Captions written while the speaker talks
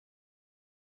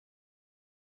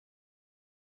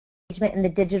Engagement in the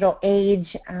digital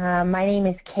age. My name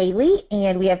is Kaylee,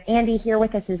 and we have Andy here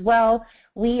with us as well.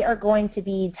 We are going to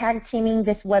be tag teaming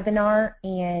this webinar,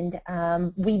 and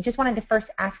we just wanted to first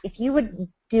ask if you would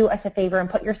do us a favor and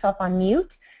put yourself on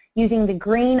mute using the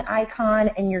green icon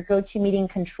in your GoTo Meeting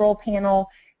control panel.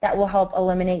 That will help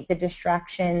eliminate the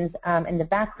distractions in the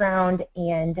background,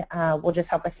 and will just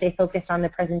help us stay focused on the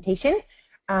presentation.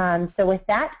 So with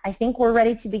that, I think we're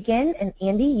ready to begin, and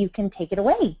Andy, you can take it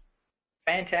away.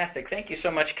 Fantastic. Thank you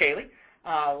so much, Kaylee.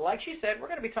 Like she said, we're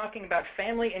going to be talking about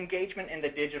family engagement in the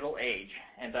digital age.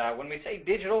 And when we say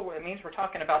digital, it means we're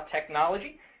talking about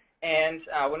technology. And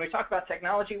when we talk about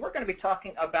technology, we're going to be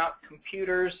talking about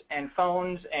computers and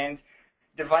phones and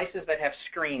devices that have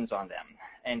screens on them.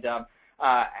 And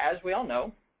as we all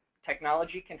know,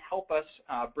 technology can help us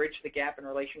bridge the gap in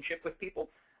relationship with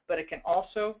people, but it can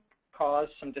also cause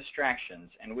some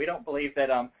distractions. And we don't believe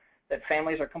that that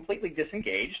families are completely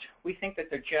disengaged. We think that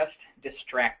they're just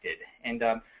distracted. And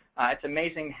it's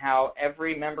amazing how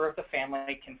every member of the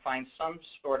family can find some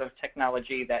sort of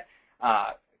technology that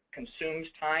consumes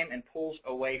time and pulls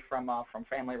away from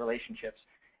family relationships.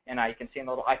 And you can see in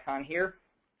the little icon here,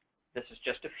 this is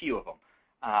just a few of them.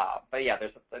 But yeah,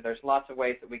 there's lots of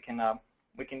ways that we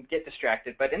can get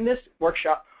distracted. But in this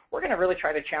workshop, we're going to really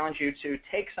try to challenge you to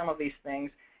take some of these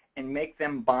things and make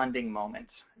them bonding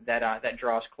moments that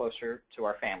draw us closer to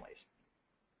our families.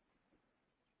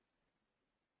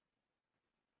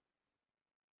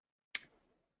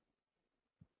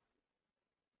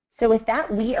 So with that,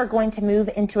 we are going to move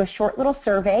into a short little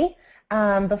survey.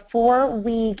 Before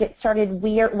we get started,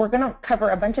 we're going to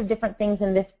cover a bunch of different things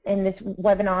in this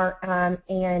webinar,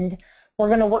 and we're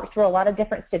going to work through a lot of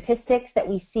different statistics that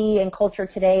we see in culture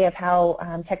today of how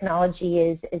technology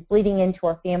is bleeding into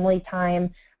our family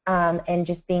time. And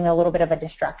just being a little bit of a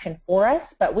distraction for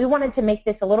us. But we wanted to make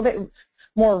this a little bit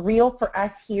more real for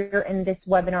us here in this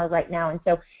webinar right now. And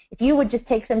so if you would just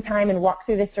take some time and walk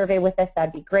through this survey with us,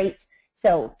 that'd be great.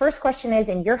 So first question is,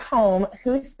 in your home,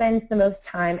 who spends the most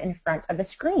time in front of a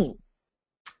screen?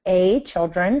 A,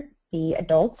 children, B,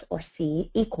 adults, or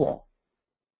C, equal?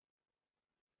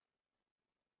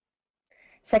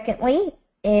 Secondly,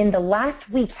 in the last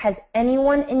week, has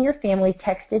anyone in your family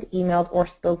texted, emailed, or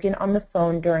spoken on the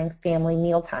phone during family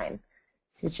mealtime?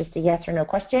 This is just a yes or no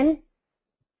question.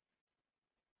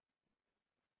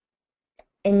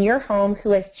 In your home, who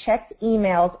has checked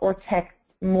emails or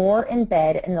texts more in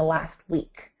bed in the last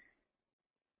week?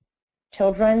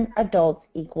 Children, adults,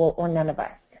 equal, or none of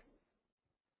us?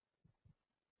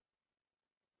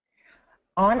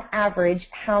 On average,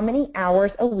 how many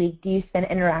hours a week do you spend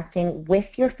interacting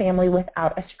with your family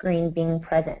without a screen being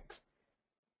present?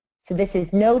 So this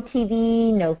is no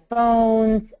TV, no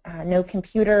phones, no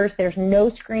computers. There's no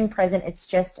screen present. It's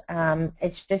just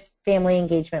family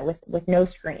engagement with no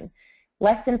screen.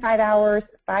 Less than 5 hours,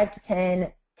 5 to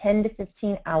 10, 10 to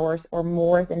 15 hours, or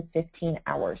more than 15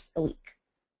 hours a week.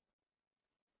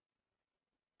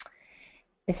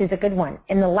 This is a good one.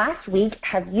 In the last week,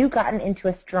 have you gotten into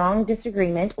a strong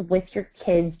disagreement with your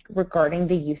kids regarding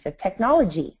the use of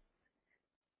technology?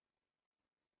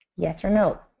 Yes or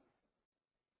no?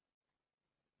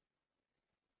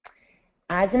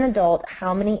 As an adult,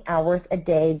 how many hours a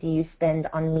day do you spend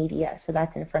on media? So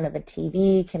that's in front of a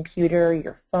TV, computer,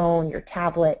 your phone, your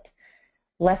tablet.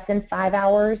 Less than 5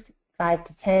 hours, 5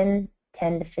 to 10,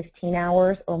 10 to 15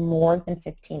 hours, or more than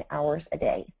 15 hours a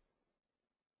day.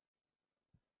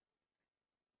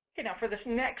 Okay, now for this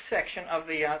next section of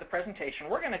the presentation,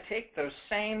 we're going to take those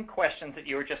same questions that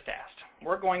you were just asked.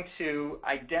 We're going to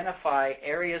identify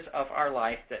areas of our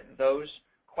life that those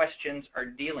questions are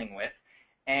dealing with,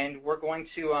 and we're going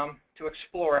to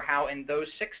explore how in those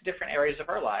 6 different areas of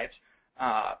our lives,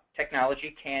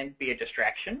 technology can be a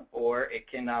distraction, or it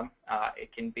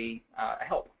can be a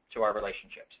help to our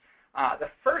relationships.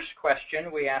 The first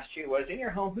question we asked you was, in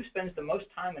your home, who spends the most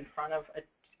time in front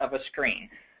of a screen?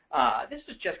 This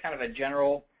is just kind of a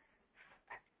general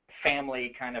family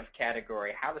kind of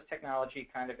category. How does technology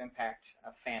kind of impact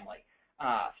a family?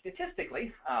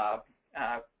 Statistically,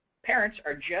 parents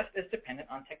are just as dependent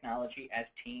on technology as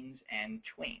teens and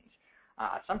tweens.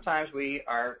 Sometimes we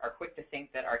are quick to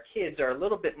think that our kids are a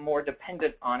little bit more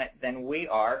dependent on it than we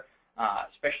are,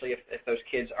 especially if those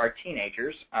kids are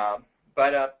teenagers.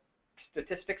 But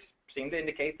statistics seem to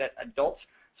indicate that adults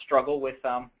struggle with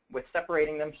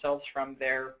separating themselves from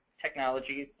their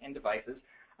technology and devices.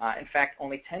 In fact,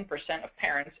 only 10% of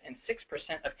parents and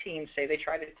 6% of teens say they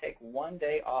try to take 1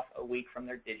 day off a week from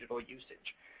their digital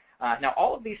usage. Now,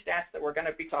 all of these stats that we're going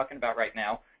to be talking about right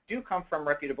now do come from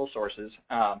reputable sources.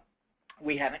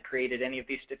 We haven't created any of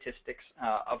these statistics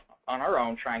on our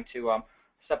own trying to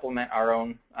supplement our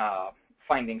own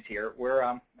findings here.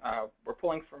 We're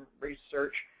pulling from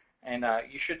research, and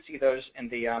you should see those in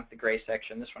the gray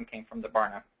section. This one came from the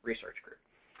Barna Research Group.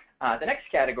 The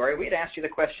next category, we had asked you the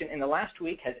question, in the last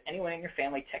week, has anyone in your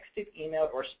family texted,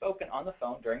 emailed, or spoken on the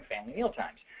phone during family meal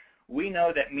times? We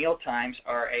know that meal times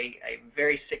are a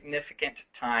very significant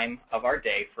time of our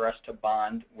day for us to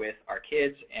bond with our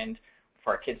kids and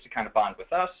for our kids to kind of bond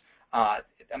with us.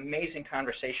 Amazing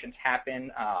conversations happen.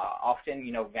 Often,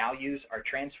 values are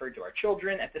transferred to our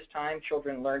children at this time.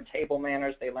 Children learn table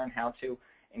manners. They learn how to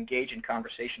engage in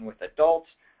conversation with adults.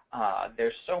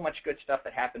 There's so much good stuff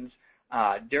that happens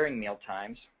during meal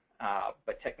times,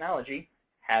 but technology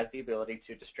has the ability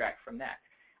to distract from that.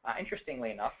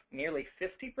 Interestingly enough, nearly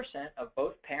 50% of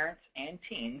both parents and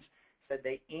teens said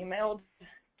they emailed,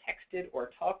 texted,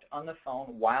 or talked on the phone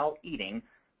while eating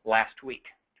last week.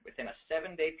 Within a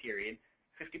 7-day period,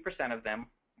 50% of them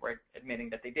were admitting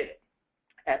that they did it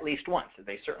at least once.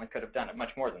 They certainly could have done it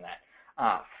much more than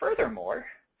that. Furthermore,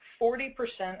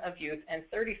 40% of youth and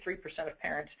 33% of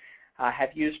parents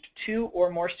have used 2 or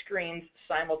more screens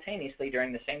simultaneously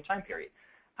during the same time period.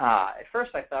 At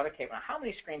first I thought, okay, well, how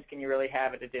many screens can you really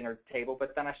have at a dinner table?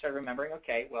 But then I started remembering,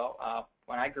 okay, well,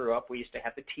 when I grew up, we used to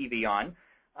have the TV on,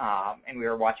 and we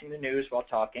were watching the news while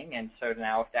talking. And so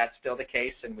now if that's still the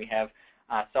case and we have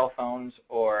cell phones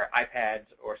or iPads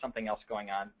or something else going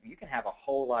on, you can have a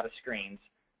whole lot of screens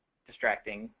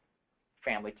distracting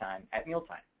family time at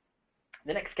mealtime.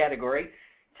 The next category,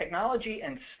 technology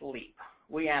and sleep.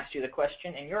 We asked you the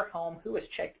question, in your home, who has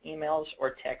checked emails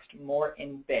or text more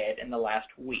in bed in the last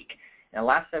week? In the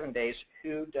last 7 days,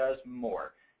 who does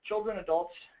more? Children,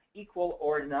 adults, equal,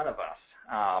 or none of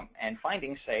us? And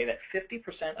findings say that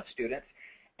 50% of students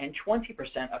and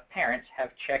 20% of parents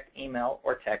have checked email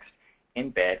or text in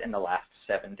bed in the last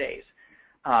 7 days.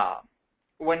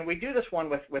 When we do this one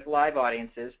with live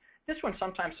audiences, this one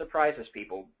sometimes surprises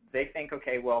people. They think,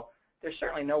 okay, well, there's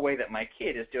certainly no way that my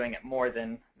kid is doing it more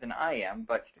than I am,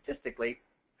 but statistically,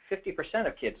 50%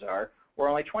 of kids are, where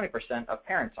only 20% of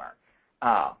parents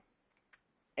aren't.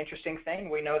 Interesting thing,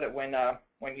 we know that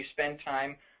when you spend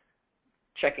time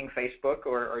checking Facebook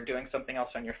or doing something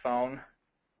else on your phone,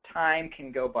 time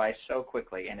can go by so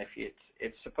quickly, and if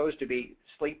it's supposed to be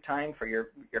sleep time for your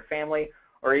family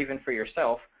or even for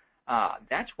yourself,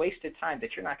 that's wasted time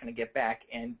that you're not going to get back,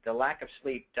 and the lack of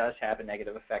sleep does have a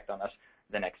negative effect on us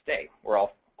the next day. We're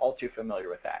all too familiar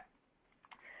with that.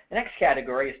 The next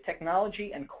category is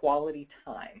technology and quality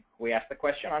time. We asked the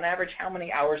question, on average, how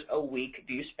many hours a week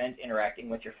do you spend interacting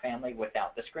with your family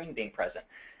without the screen being present?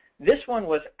 This one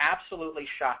was absolutely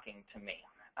shocking to me.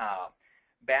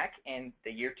 Back in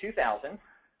the year 2000,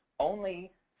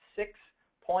 only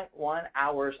 6.1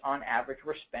 hours on average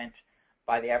were spent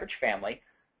by the average family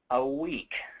a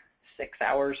week. 6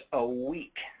 hours a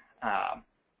week.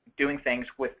 Doing things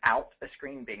without a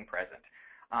screen being present.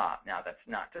 Now, that's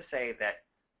not to say that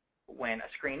when a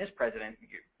screen is present,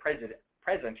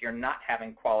 you're not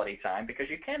having quality time, because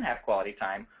you can have quality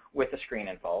time with a screen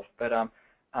involved. But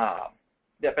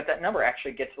that number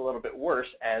actually gets a little bit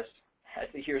worse as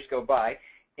the years go by.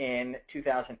 In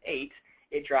 2008,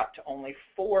 it dropped to only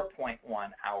 4.1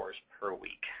 hours per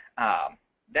week.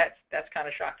 That's kind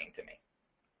of shocking to me.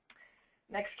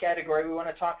 Next category we want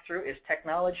to talk through is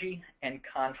technology and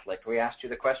conflict. We asked you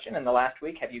the question in the last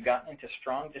week, have you gotten into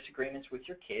strong disagreements with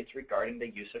your kids regarding the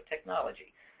use of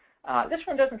technology? This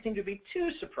one doesn't seem to be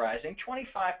too surprising.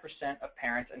 25% of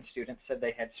parents and students said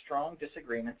they had strong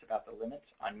disagreements about the limits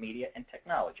on media and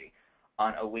technology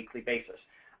on a weekly basis.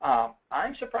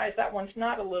 I'm surprised that one's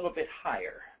not a little bit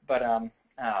higher, but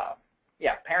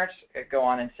yeah, parents go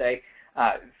on and say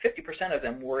 50% of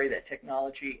them worry that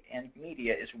technology and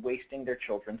media is wasting their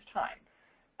children's time.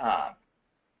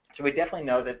 So we definitely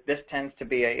know that this tends to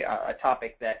be a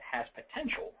topic that has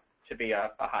potential to be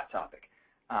a hot topic.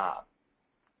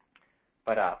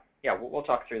 Yeah, we'll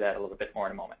talk through that a little bit more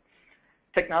in a moment.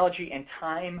 Technology and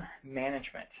time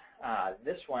management.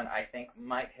 This one, I think,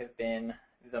 might have been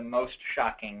the most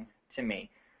shocking to me.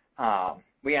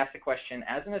 We asked the question,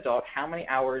 as an adult, how many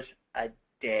hours a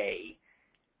day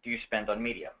do you spend on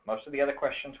media? Most of the other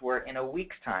questions were in a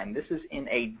week's time. This is in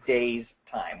a day's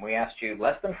time. We asked you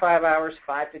less than 5 hours,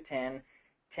 5 to 10,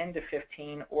 10 to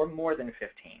 15, or more than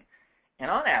 15.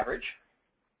 And on average,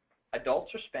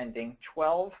 adults are spending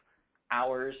 12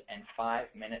 hours and 5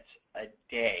 minutes a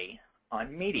day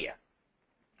on media.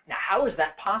 Now, how is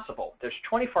that possible? There's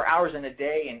 24 hours in a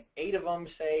day, and 8 of them,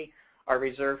 say, are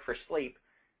reserved for sleep.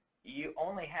 You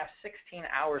only have 16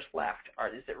 hours left.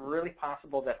 Is it really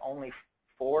possible that only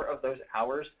 4 of those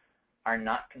hours are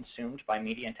not consumed by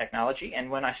media and technology? And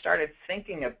when I started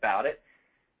thinking about it,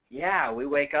 Yeah, we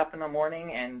wake up in the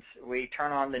morning and we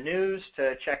turn on the news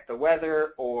to check the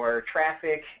weather or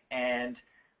traffic, and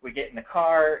we get in the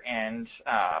car and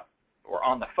we're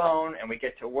on the phone and we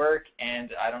get to work,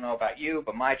 and I don't know about you,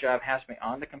 but my job has me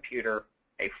on the computer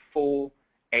a full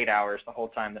 8 hours the whole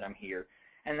time that I'm here.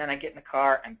 And then I get in the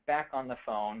car and back on the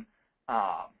phone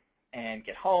and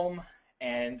get home,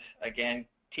 and again,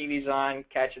 TV's on,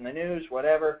 catching the news,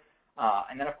 whatever.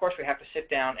 And then, of course, we have to sit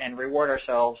down and reward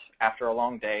ourselves after a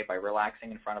long day by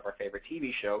relaxing in front of our favorite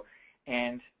TV show.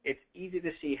 And it's easy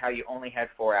to see how you only had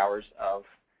 4 hours of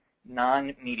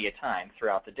non-media time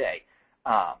throughout the day.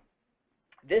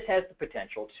 This has the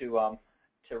potential to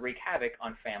wreak havoc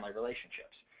on family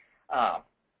relationships.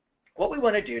 What we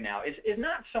want to do now is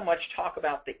not so much talk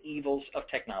about the evils of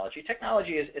technology.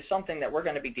 Technology is something that we're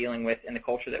going to be dealing with in the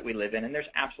culture that we live in, and there's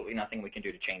absolutely nothing we can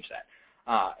do to change that.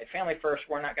 At Family First,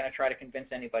 we're not going to try to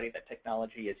convince anybody that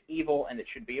technology is evil and it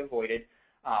should be avoided.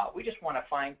 We just want to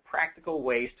find practical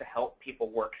ways to help people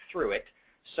work through it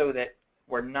so that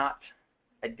we're not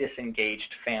a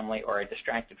disengaged family or a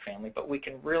distracted family, but we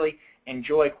can really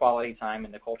enjoy quality time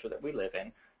in the culture that we live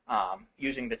in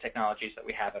using the technologies that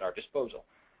we have at our disposal.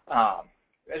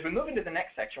 As we move into the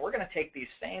next section, we're going to take these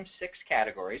same 6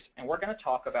 categories and we're going to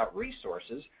talk about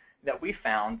resources that we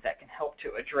found that can help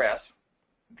to address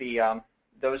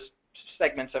those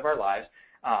segments of our lives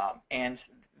and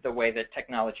the way that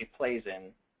technology plays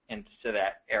into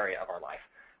that area of our life.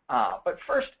 But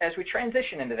first, as we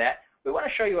transition into that, we want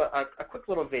to show you a quick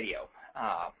little video.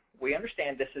 We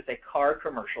understand this is a car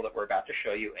commercial that we're about to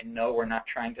show you, and no, we're not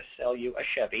trying to sell you a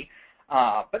Chevy.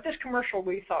 But this commercial,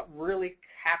 we thought, really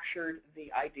captured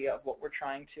the idea of what we're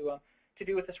trying to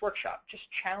do with this workshop.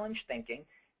 Just challenge thinking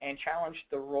and challenge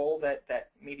the role that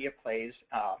media plays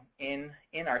in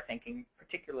our thinking,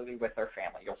 particularly with our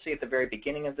family. You'll see at the very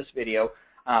beginning of this video,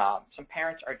 some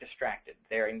parents are distracted.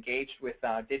 They're engaged with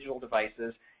digital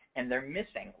devices, and they're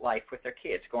missing life with their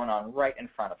kids going on right in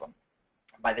front of them.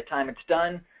 By the time it's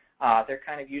done, they're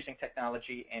kind of using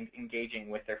technology and engaging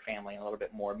with their family in a little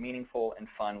bit more meaningful and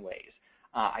fun ways.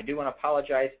 I do want to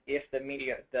apologize if the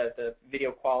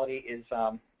video quality is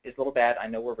a little bad. I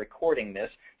know we're recording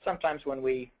this. Sometimes when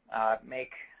we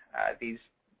make these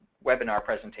webinar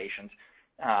presentations,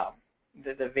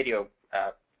 the video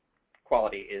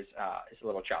quality is a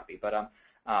little choppy. But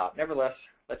nevertheless,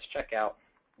 let's check out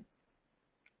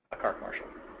a car commercial.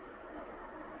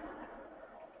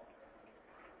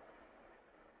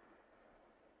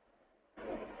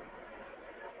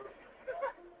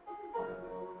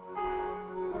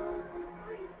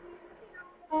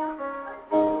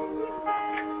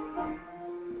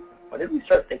 When did we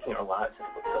start thinking our lives would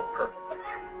look so perfect?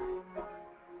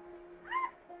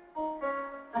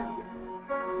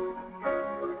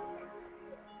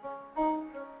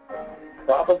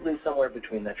 Probably somewhere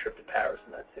between that trip to Paris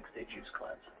and that 6-day juice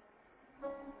cleanse.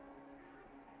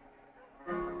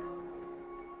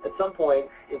 At some point,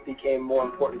 it became more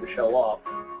important to show off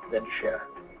than to share.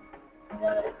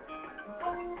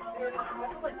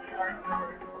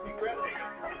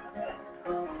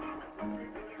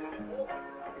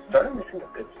 We started missing the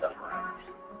good stuff around us.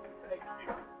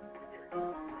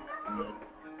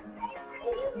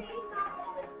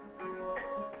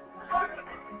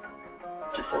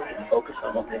 Just so we can focus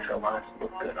on what makes our lives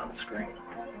look good on the screen.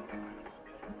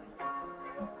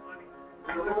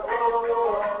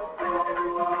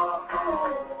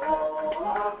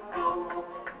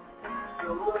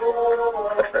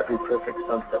 But for every perfect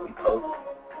sunset we post,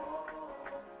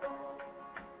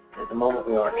 there's a moment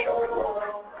we aren't showing the world.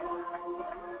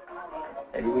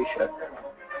 Maybe we should.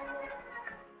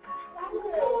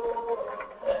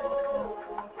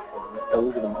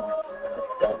 Those are the moments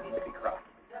that don't need to be cropped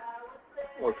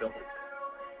or filtered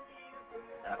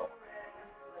at all.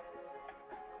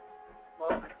 Well,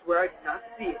 that's where I did not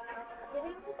see it.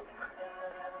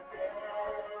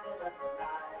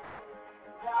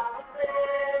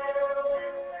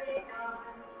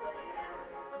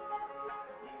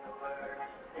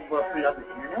 You want to put it on the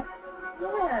internet?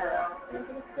 Yeah. Do you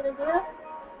think it's a good idea?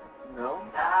 No.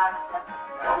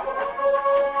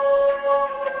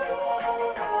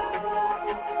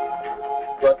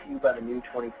 Brought to you by the new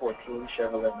 2014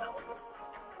 Chevrolet Malibu,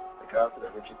 the car for the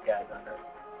richest guys on earth.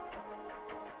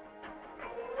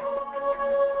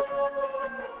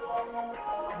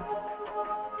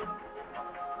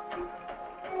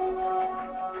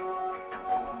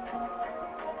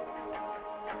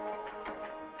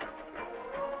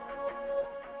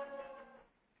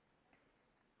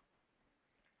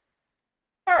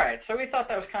 All right, so we thought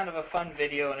that was kind of a fun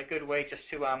video and a good way just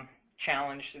to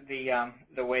challenge the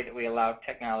way that we allow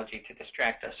technology to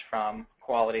distract us from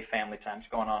quality family times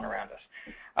going on around us.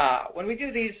 When we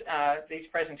do these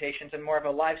presentations in more of a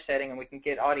live setting and we can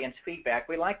get audience feedback,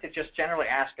 we like to just generally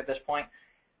ask at this point,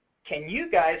 can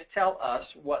you guys tell us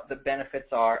what the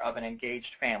benefits are of an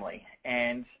engaged family?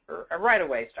 And right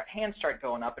away, hands start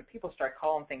going up and people start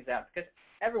calling things out, because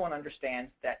everyone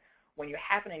understands that when you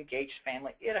have an engaged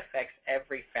family, it affects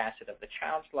every facet of the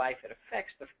child's life. It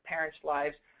affects the parents'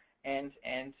 lives, and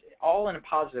all in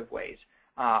positive ways.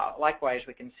 Likewise,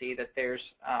 we can see that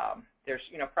there's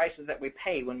prices that we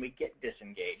pay when we get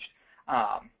disengaged.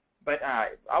 But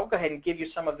I'll go ahead and give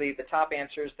you some of the top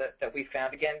answers that we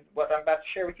found. Again, what I'm about to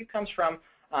share with you comes from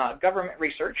government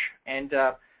research, and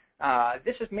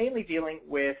this is mainly dealing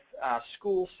with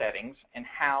school settings and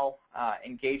how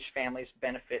engaged families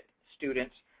benefit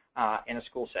students in a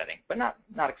school setting, but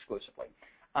not exclusively.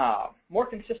 More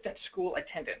consistent school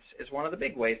attendance is one of the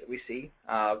big ways that we see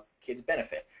kids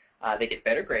benefit. They get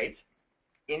better grades,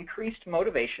 increased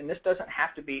motivation. This doesn't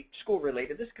have to be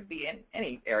school-related. This could be in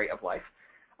any area of life.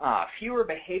 Fewer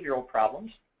behavioral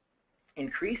problems,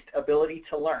 increased ability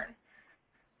to learn,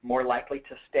 more likely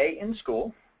to stay in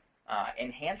school,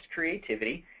 enhanced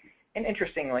creativity, and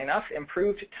interestingly enough,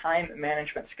 improved time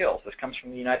management skills. This comes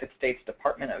from the United States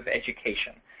Department of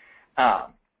Education. How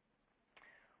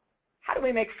do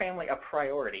we make family a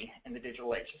priority in the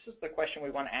digital age? This is the question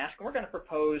we want to ask, and we're going to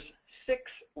propose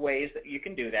 6 ways that you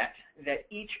can do that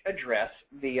each address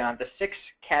the 6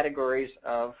 categories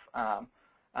of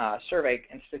survey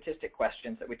and statistic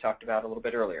questions that we talked about a little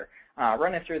bit earlier.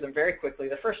 Running through them very quickly.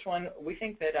 The first one, we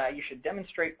think that you should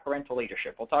demonstrate parental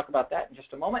leadership. We'll talk about that in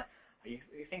just a moment. You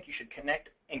think you should connect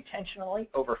intentionally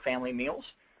over family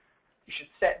meals. You should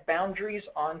set boundaries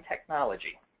on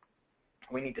technology.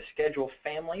 We need to schedule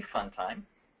family fun time.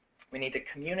 We need to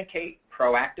communicate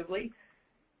proactively,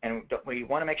 and we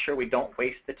want to make sure we don't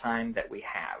waste the time that we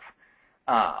have.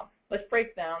 Let's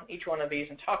break down each one of these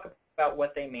and talk about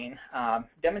what they mean.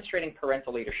 Demonstrating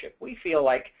parental leadership. We feel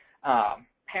like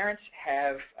parents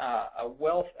have a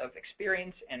wealth of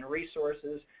experience and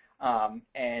resources,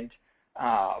 and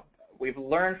we've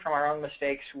learned from our own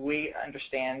mistakes. We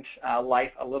understand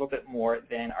life a little bit more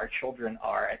than our children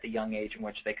are at the young age in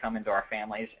which they come into our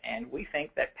families, and we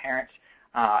think that parents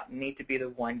need to be the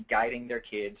one guiding their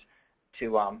kids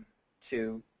to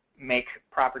make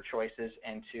proper choices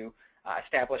and to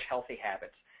establish healthy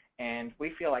habits. And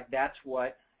we feel like that's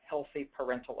what healthy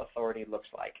parental authority looks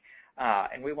like.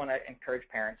 And we want to encourage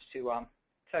parents to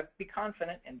be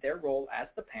confident in their role as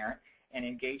the parent and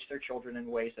engage their children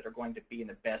in ways that are going to be in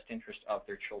the best interest of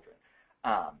their children.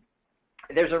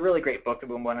 There's a really great book that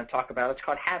we want to talk about. It's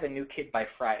called Have a New Kid by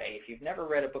Friday. If you've never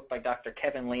read a book by Dr.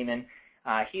 Kevin Lehman,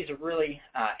 he's a really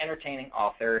entertaining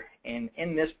author. And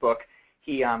in this book,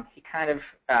 he kind of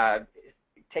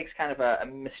takes kind of a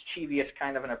mischievous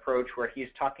kind of an approach where he's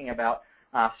talking about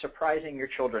surprising your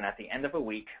children at the end of a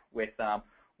week with a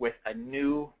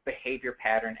new behavior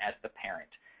pattern as the parent.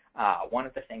 One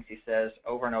of the things he says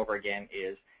over and over again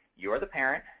is, you're the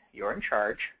parent, you're in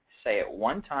charge, say it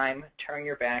one time, turn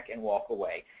your back, and walk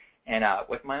away. And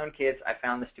with my own kids, I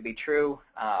found this to be true.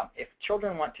 If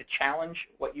children want to challenge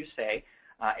what you say,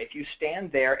 if you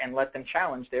stand there and let them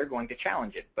challenge, they're going to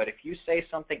challenge it. But if you say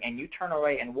something and you turn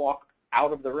away and walk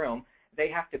out of the room, they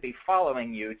have to be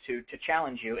following you to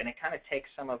challenge you, and it kind of takes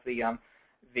some of the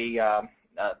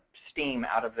steam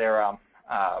out of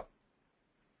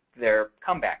their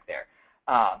comeback there.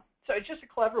 So it's just a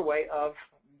clever way of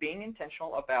being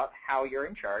intentional about how you're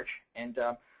in charge. And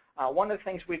one of the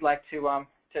things we'd like to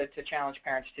challenge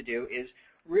parents to do is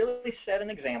really set an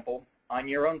example on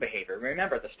your own behavior.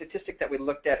 Remember, the statistic that we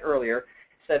looked at earlier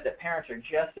said that parents are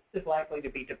just as likely to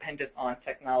be dependent on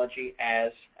technology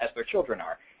as their children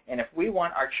are. And if we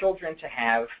want our children to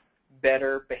have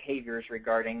better behaviors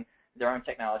regarding their own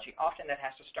technology, often that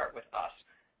has to start with us.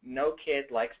 No kid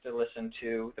likes to listen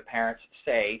to the parents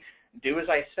say, do as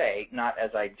I say, not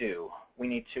as I do. We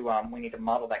need to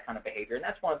model that kind of behavior, and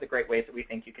that's one of the great ways that we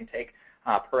think you can take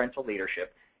parental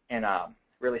leadership and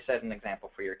really set an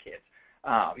example for your kids.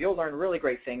 You'll learn really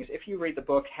great things. If you read the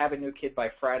book, Have a New Kid by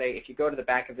Friday, if you go to the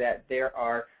back of that, there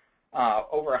are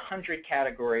over 100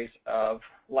 categories of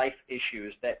life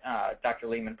issues that Dr.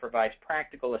 Lehman provides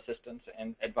practical assistance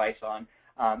and advice on.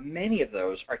 Many of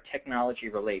those are technology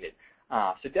related.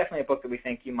 So definitely a book that we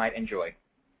think you might enjoy.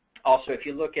 Also, if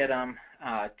you look at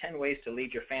 10 Ways to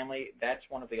Lead Your Family, that's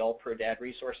one of the All Pro Dad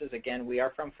resources. Again, we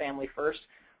are from Family First.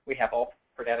 We have All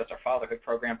Pro Dad as our fatherhood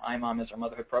program. iMom is our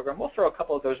motherhood program. We'll throw a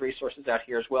couple of those resources out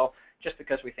here as well, just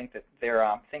because we think that they're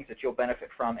things that you'll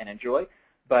benefit from and enjoy.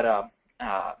 But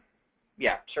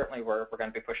yeah, certainly we're going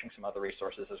to be pushing some other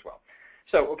resources as well.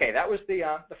 So, okay, that was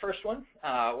the first one.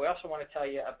 We also want to tell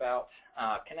you about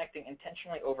connecting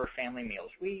intentionally over family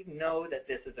meals. We know that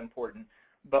this is important,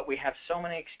 but we have so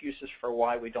many excuses for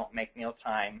why we don't make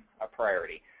mealtime a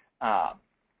priority.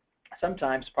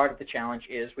 Sometimes part of the challenge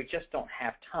is we just don't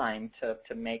have time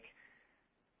to make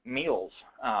meals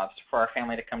for our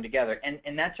family to come together,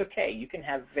 and that's okay. You can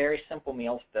have very simple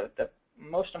meals. The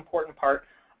most important part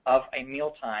of a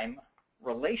mealtime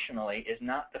relationally is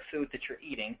not the food that you're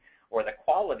eating or the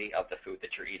quality of the food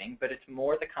that you're eating, but it's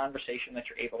more the conversation that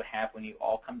you're able to have when you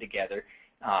all come together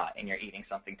and you're eating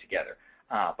something together.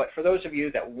 But for those of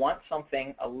you that want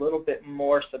something a little bit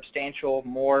more substantial,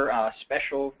 more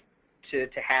special to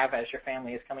have as your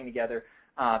family is coming together,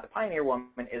 the Pioneer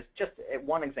Woman is just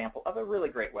one example of a really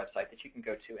great website that you can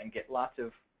go to and get lots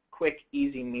of quick,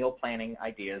 easy meal planning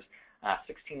ideas.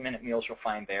 16-minute meals you'll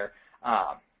find there.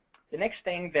 The next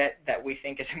thing that we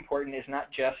think is important is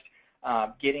not just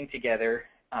getting together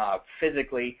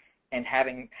physically and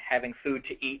having food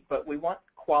to eat, but we want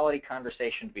quality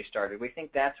conversation to be started. We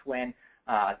think that's when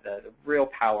the real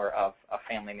power of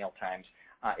family meal times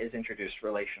is introduced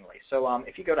relationally. So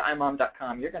if you go to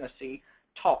imom.com, you're going to see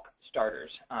talk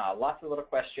starters, lots of little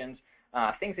questions,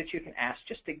 things that you can ask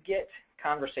just to get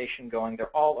conversation going.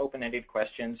 They're all open-ended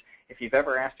questions. If you've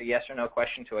ever asked a yes or no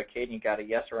question to a kid and you got a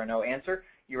yes or a no answer,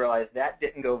 you realize that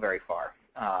didn't go very far.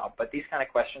 But these kind of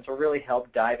questions will really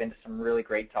help dive into some really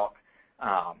great talk.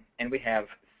 And we have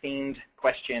themed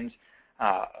questions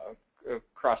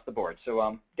across the board.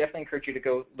 So definitely encourage you to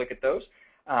go look at those.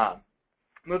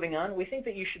 Moving on, we think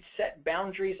that you should set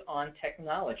boundaries on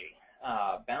technology.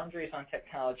 Boundaries on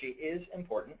technology is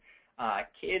important.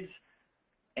 Kids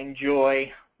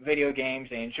enjoy video games,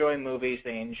 they enjoy movies,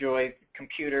 they enjoy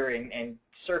computer and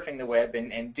surfing the web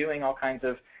and doing all kinds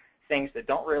of things that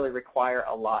don't really require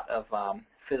a lot of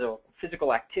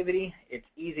physical activity. It's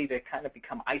easy to kind of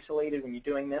become isolated when you're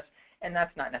doing this, and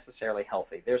that's not necessarily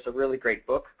healthy. There's a really great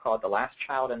book called The Last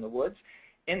Child in the Woods.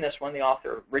 In this one, the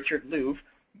author, Richard Louv,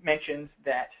 mentions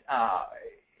that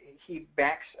he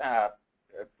backs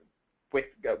with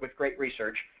great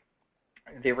research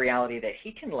the reality that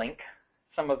he can link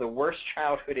some of the worst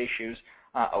childhood issues,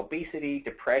 obesity,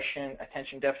 depression,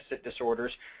 attention deficit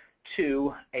disorders,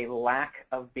 to a lack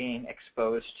of being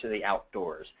exposed to the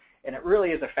outdoors. And it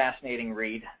really is a fascinating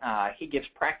read. He gives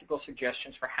practical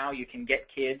suggestions for how you can get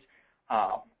kids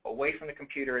away from the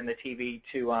computer and the TV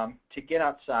to get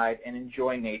outside and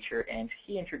enjoy nature, and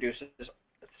he introduces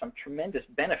some tremendous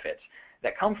benefits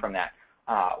that come from that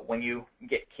when you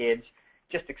get kids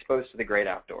just exposed to the great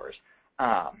outdoors.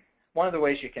 One of the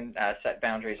ways you can set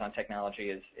boundaries on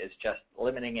technology is just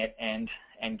limiting it and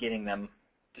getting them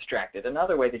distracted.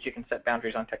 Another way that you can set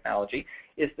boundaries on technology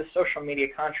is the social media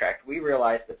contract. We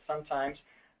realize that sometimes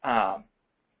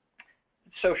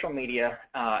social media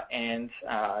and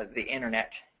the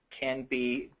internet can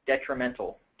be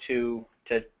detrimental to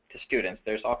students.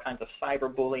 There's all kinds of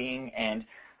cyberbullying and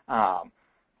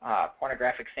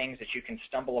pornographic things that you can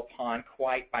stumble upon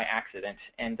quite by accident.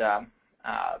 And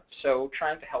so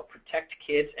trying to help protect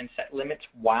kids and set limits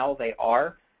while they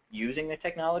are using the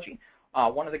technology.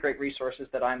 One of the great resources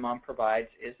that imom provides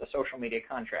is the social media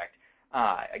contract.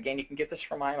 Again, you can get this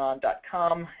from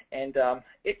imom.com, and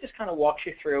it just kind of walks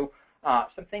you through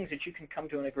some things that you can come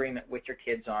to an agreement with your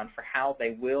kids on for how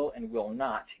they will and will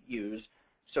not use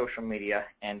social media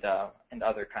and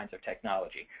other kinds of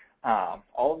technology.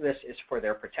 All of this is for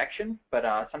their protection,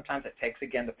 but sometimes it takes,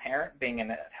 again, the parent being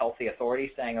a healthy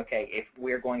authority saying, okay, if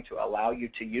we're going to allow you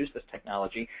to use this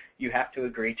technology, you have to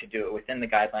agree to do it within the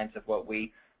guidelines of what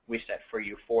we set for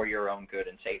you for your own good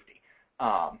and safety.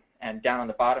 And down on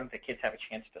the bottom, the kids have a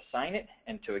chance to sign it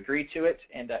and to agree to it,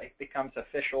 and it becomes an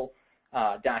official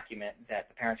document that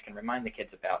the parents can remind the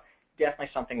kids about.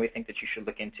 Definitely something we think that you should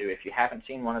look into. If you haven't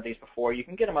seen one of these before, you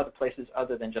can get them other places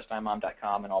other than just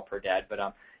imom.com and All Per Dad,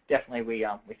 but definitely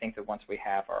we think that once we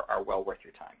have are well worth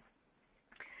your time.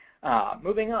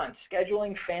 Moving on,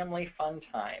 scheduling family fun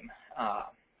time.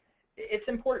 It's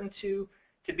important to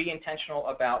be intentional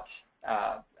about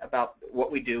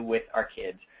what we do with our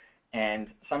kids. And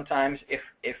sometimes if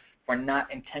we're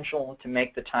not intentional to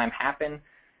make the time happen,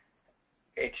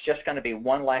 it's just going to be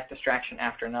one life distraction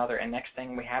after another, and next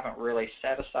thing we haven't really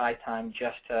set aside time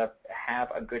just to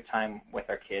have a good time with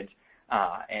our kids.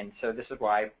 And so this is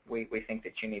why we think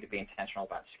that you need to be intentional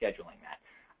about scheduling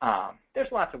that.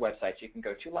 There's lots of websites you can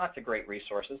go to, lots of great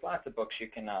resources, lots of books you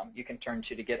can turn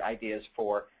to get ideas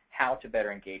for how to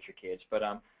better engage your kids.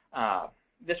 But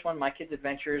this one, My Kids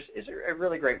Adventures, is a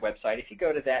really great website. If you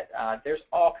go to that, there's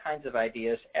all kinds of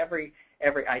ideas. Every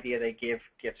idea they give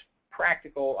gives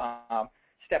practical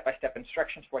step-by-step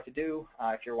instructions for what to do.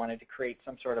 If you're wanting to create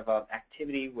some sort of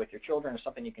activity with your children or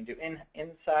something you can do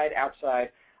inside,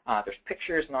 outside, there's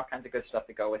pictures and all kinds of good stuff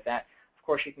to go with that. Of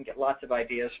course, you can get lots of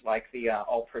ideas like the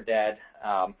All for Dad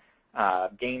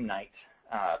game night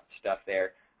stuff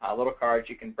there. Little cards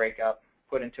you can break up,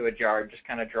 put into a jar, and just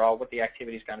kind of draw what the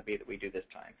activity is going to be that we do this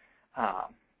time.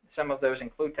 Some of those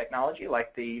include technology,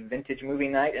 like the vintage movie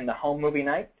night and the home movie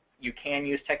night. You can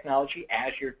use technology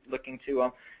as you're looking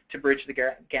to bridge the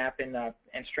gap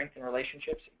and strengthen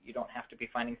relationships. You don't have to be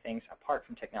finding things apart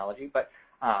from technology, but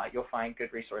you'll find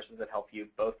good resources that help you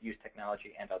both use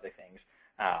technology and other things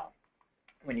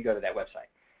when you go to that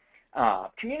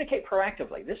website. Communicate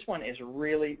proactively. This one is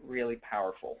really, really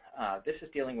powerful. This is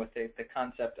dealing with the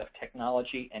concept of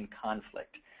technology and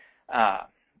conflict.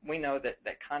 We know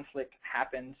that conflict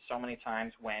happens so many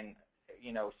times when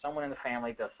someone in the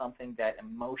family does something that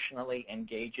emotionally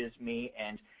engages me,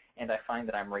 and I find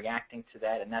that I'm reacting to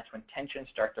that, and that's when tensions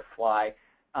start to fly.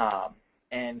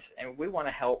 And we want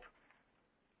to help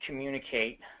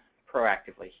communicate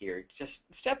proactively here. Just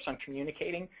steps on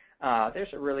communicating.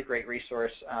 There's a really great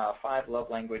resource,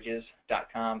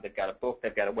 5lovelanguages.com. They've got a book,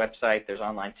 they've got a website, there's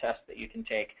online tests that you can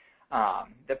take.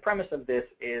 The premise of this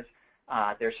is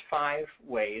there's 5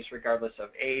 ways, regardless of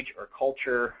age or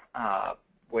culture,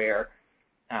 where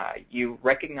you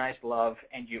recognize love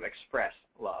and you express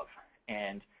love.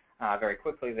 And very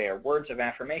quickly, they are words of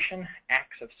affirmation,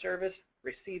 acts of service,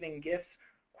 receiving gifts,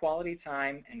 quality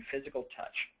time, and physical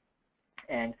touch.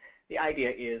 And the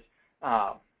idea is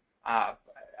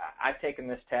I've taken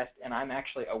this test, and I'm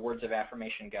actually a words of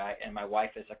affirmation guy, and my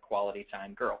wife is a quality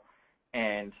time girl.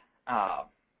 And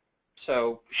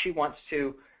so she wants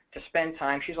to spend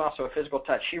time. She's also a physical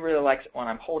touch. She really likes it when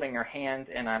I'm holding her hand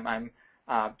and I'm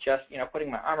just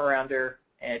putting my arm around her.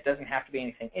 And it doesn't have to be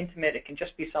anything intimate. It can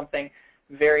just be something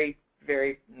very,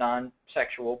 very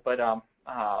non-sexual, but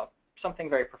something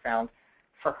very profound.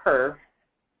 For her,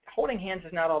 holding hands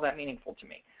is not all that meaningful to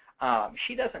me.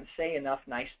 She doesn't say enough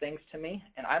nice things to me,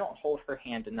 and I don't hold her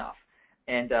hand enough.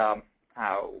 And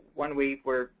when we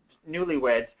were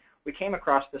newlyweds, we came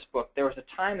across this book. There was a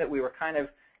time that we were kind of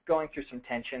going through some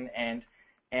tension, and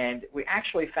we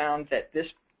actually found that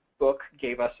this book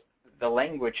gave us the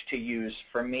language to use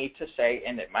for me to say,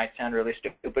 and it might sound really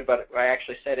stupid, but I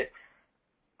actually said it,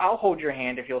 I'll hold your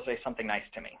hand if you'll say something nice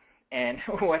to me. And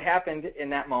what happened in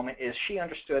that moment is she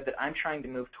understood that I'm trying to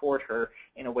move toward her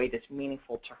in a way that's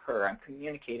meaningful to her. I'm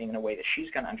communicating in a way that she's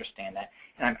going to understand that,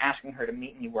 and I'm asking her to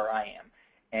meet me where I am.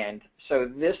 And so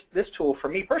this tool, for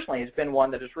me personally, has been one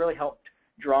that has really helped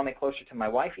draw me closer to my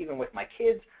wife. Even with my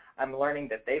kids, I'm learning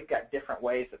that they've got different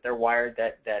ways that they're wired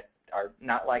that are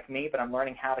not like me, but I'm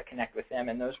learning how to connect with them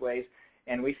in those ways.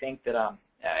 And we think that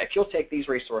if you'll take these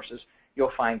resources,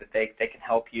 you'll find that they can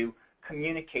help you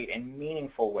communicate in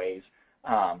meaningful ways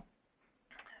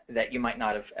that you might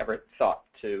not have ever thought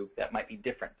to, that might be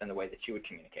different than the way that you would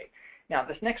communicate. Now,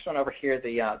 this next one over here,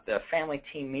 the family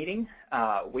team meeting,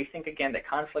 we think, again, that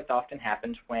conflict often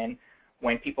happens when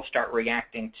people start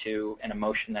reacting to an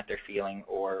emotion that they're feeling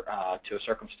or to a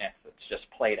circumstance that's just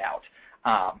played out.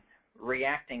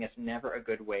 Reacting is never a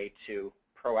good way to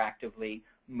proactively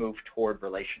move toward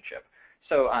relationship.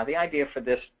 So the idea for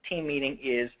this team meeting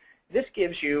is this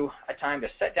gives you a time to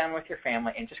sit down with your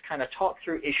family and just kind of talk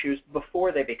through issues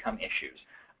before they become issues.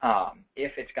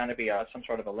 If it's going to be some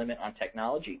sort of a limit on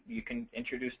technology, you can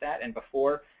introduce that. And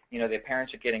before, the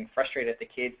parents are getting frustrated at the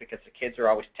kids because the kids are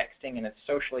always texting and it's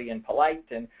socially impolite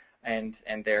and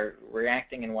they're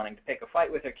reacting and wanting to pick a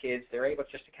fight with their kids, they're able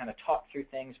just to kind of talk through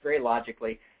things very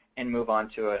logically and move on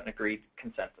to an agreed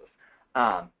consensus.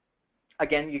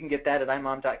 Again, you can get that at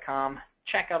imom.com.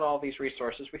 Check out all these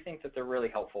resources. We think that they're really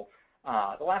helpful.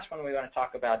 The last one we want to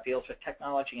talk about deals with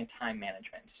technology and time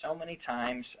management. So many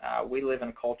times we live in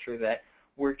a culture that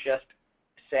we're just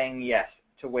saying yes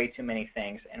to way too many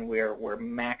things, and we're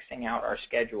maxing out our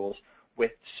schedules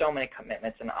with so many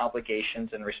commitments and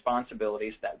obligations and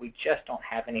responsibilities that we just don't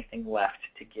have anything left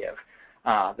to give.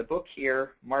 The book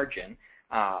here, Margin,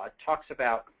 talks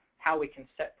about how we can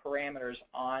set parameters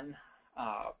on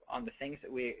the things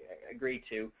that we agree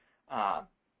to.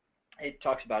 It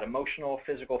talks about emotional,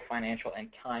 physical, financial, and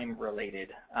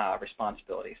time-related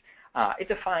responsibilities. It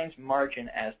defines margin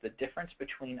as the difference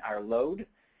between our load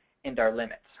and our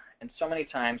limits. And so many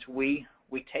times we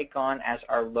take on as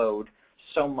our load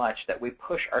so much that we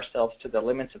push ourselves to the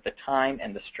limits of the time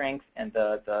and the strength and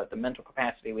the mental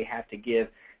capacity we have to give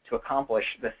to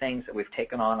accomplish the things that we've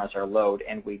taken on as our load,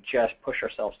 and we just push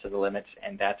ourselves to the limits,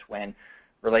 and that's when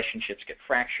relationships get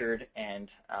fractured and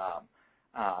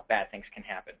bad things can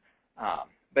happen.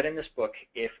 But in this book,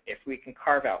 if we can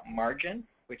carve out margin,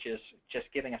 which is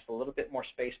just giving us a little bit more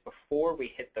space before we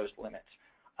hit those limits.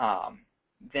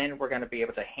 Then we're going to be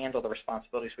able to handle the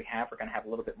responsibilities we have. We're going to have a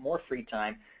little bit more free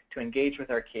time to engage with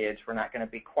our kids. We're not going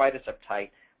to be quite as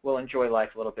uptight. We'll enjoy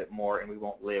life a little bit more, and we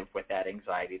won't live with that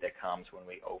anxiety that comes when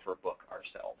we overbook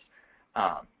ourselves.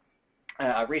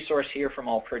 A resource here from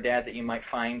All Pro Dad that you might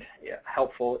find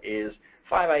helpful is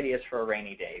 5 ideas for a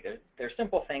rainy day. They're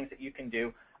simple things that you can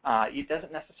do. It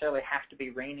doesn't necessarily have to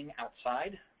be raining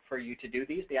outside for you to do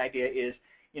these. The idea is,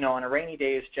 on a rainy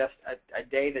day is just a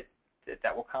day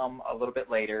that will come a little bit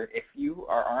later. If you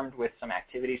are armed with some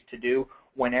activities to do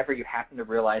whenever you happen to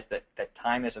realize that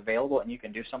time is available and you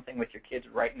can do something with your kids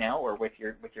right now or with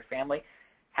your family,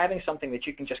 having something that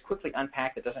you can just quickly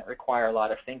unpack that doesn't require a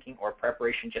lot of thinking or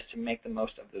preparation just to make the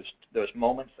most of those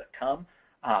moments that come,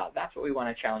 that's what we want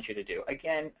to challenge you to do.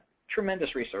 Again,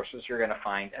 tremendous resources you're going to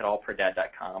find at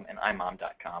allprodad.com and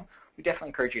imom.com. We definitely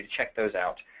encourage you to check those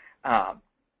out.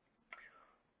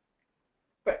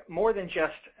 But more than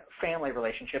just family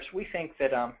relationships, we think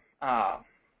that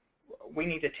we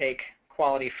need to take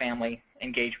quality family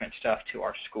engagement stuff to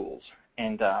our schools.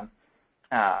 And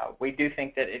we do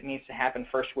think that it needs to happen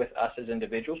first with us as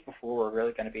individuals before we're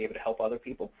really going to be able to help other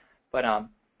people. But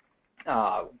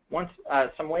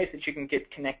some ways that you can get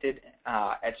connected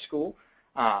at school,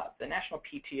 the National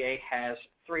PTA has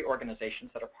 3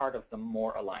 organizations that are part of the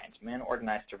MORE Alliance, Men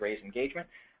Organized to Raise Engagement,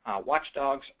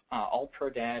 Watchdogs, All Pro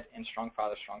Dad, and Strong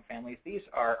Fathers, Strong Families. These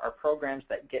are programs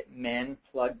that get men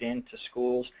plugged into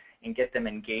schools and get them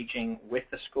engaging with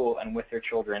the school and with their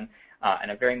children in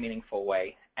a very meaningful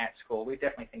way at school. We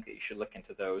definitely think that you should look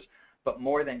into those. But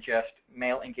more than just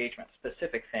male engagement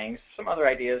specific things, some other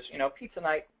ideas, pizza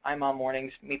night, imom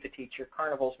mornings, meet the teacher,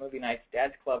 carnivals, movie nights,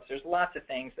 dad's clubs. There's lots of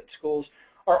things that schools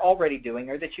are already doing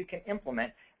or that you can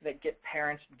implement that get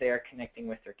parents there connecting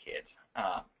with their kids.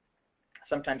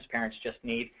 Sometimes parents just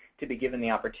need to be given the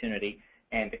opportunity,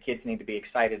 and the kids need to be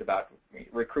excited about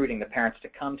recruiting the parents to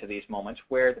come to these moments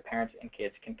where the parents and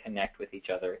kids can connect with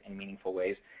each other in meaningful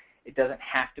ways. It doesn't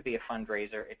have to be a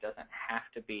fundraiser. It doesn't have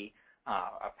to be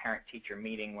a parent-teacher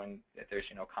meeting when there's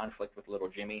conflict with little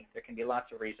Jimmy. There can be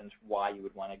lots of reasons why you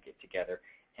would want to get together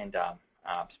and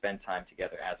spend time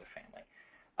together as a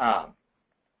family.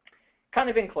 Kind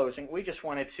of in closing, we just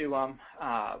wanted to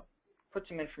put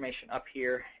some information up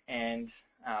here and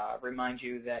remind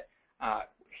you that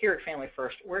here at Family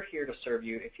First, we're here to serve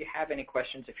you. If you have any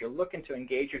questions, if you're looking to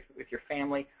engage with your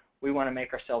family, we want to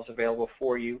make ourselves available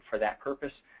for you for that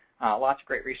purpose. Lots of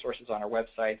great resources on our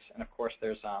websites, and of course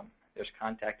there's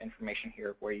contact information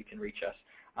here where you can reach us.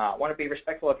 Want to be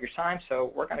respectful of your time,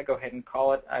 so we're going to go ahead and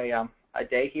call it a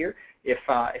day here.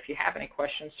 If you have any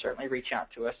questions, certainly reach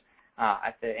out to us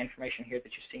at the information here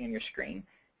that you see on your screen,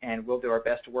 and we'll do our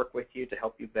best to work with you to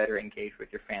help you better engage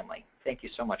with your family. Thank you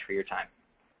so much for your time.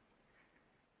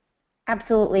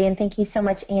 Absolutely, and thank you so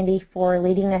much, Andy, for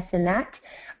leading us in that.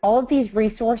 All of these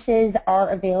resources are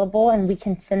available, and we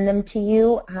can send them to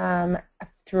you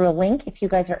through a link if you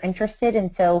guys are interested.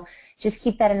 And so just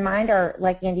keep that in mind.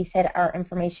 Like Andy said, our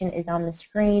information is on the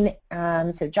screen,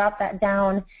 so jot that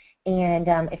down. And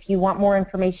if you want more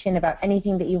information about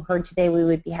anything that you heard today, we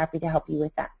would be happy to help you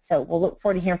with that. So we'll look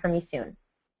forward to hearing from you soon.